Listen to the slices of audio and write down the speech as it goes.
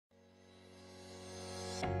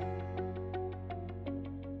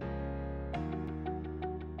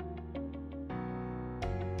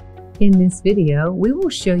In this video, we will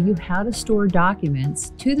show you how to store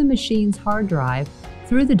documents to the machine's hard drive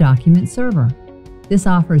through the document server. This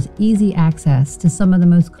offers easy access to some of the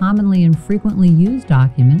most commonly and frequently used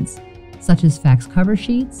documents, such as fax cover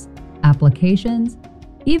sheets, applications,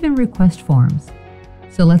 even request forms.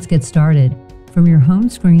 So let's get started. From your home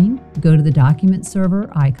screen, go to the document server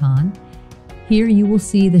icon. Here you will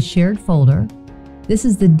see the shared folder. This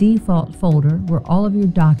is the default folder where all of your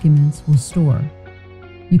documents will store.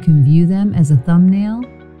 You can view them as a thumbnail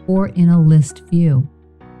or in a list view.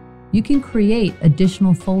 You can create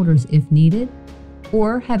additional folders if needed,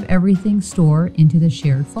 or have everything store into the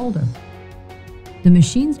shared folder. The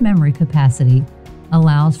machine's memory capacity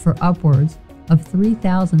allows for upwards of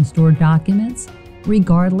 3,000 stored documents,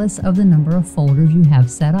 regardless of the number of folders you have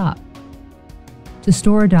set up. To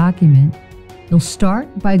store a document, you'll start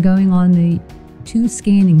by going on the To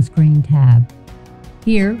Scanning Screen tab.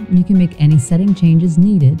 Here, you can make any setting changes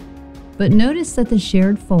needed, but notice that the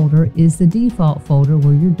shared folder is the default folder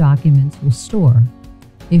where your documents will store.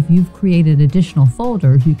 If you've created additional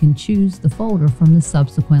folders, you can choose the folder from the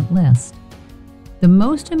subsequent list. The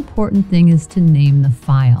most important thing is to name the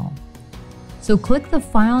file. So click the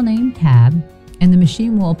File Name tab, and the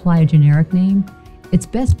machine will apply a generic name. It's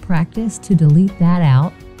best practice to delete that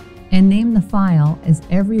out and name the file as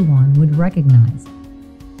everyone would recognize.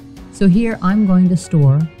 So here I'm going to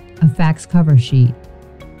store a fax cover sheet.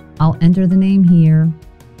 I'll enter the name here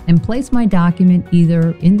and place my document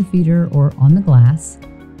either in the feeder or on the glass.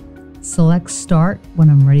 Select Start when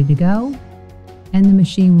I'm ready to go, and the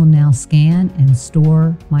machine will now scan and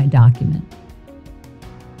store my document.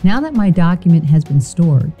 Now that my document has been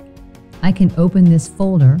stored, I can open this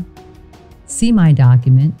folder, see my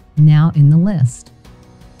document now in the list.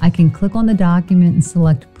 I can click on the document and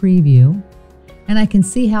select Preview, and I can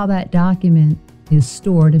see how that document is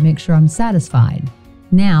stored to make sure I'm satisfied.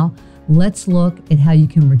 Now, let's look at how you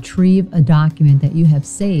can retrieve a document that you have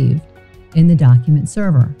saved in the document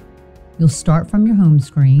server. You'll start from your home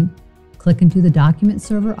screen, click into the document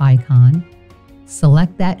server icon,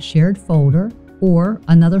 select that shared folder or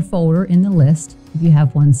another folder in the list if you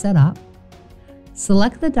have one set up.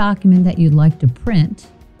 Select the document that you'd like to print,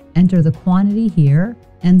 enter the quantity here,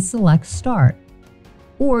 and select Start.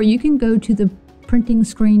 Or you can go to the Printing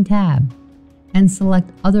Screen tab and select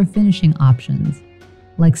other finishing options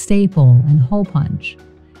like staple and hole punch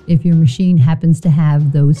if your machine happens to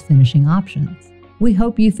have those finishing options. We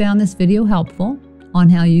hope you found this video helpful on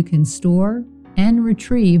how you can store and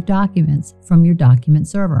retrieve documents from your document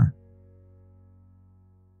server.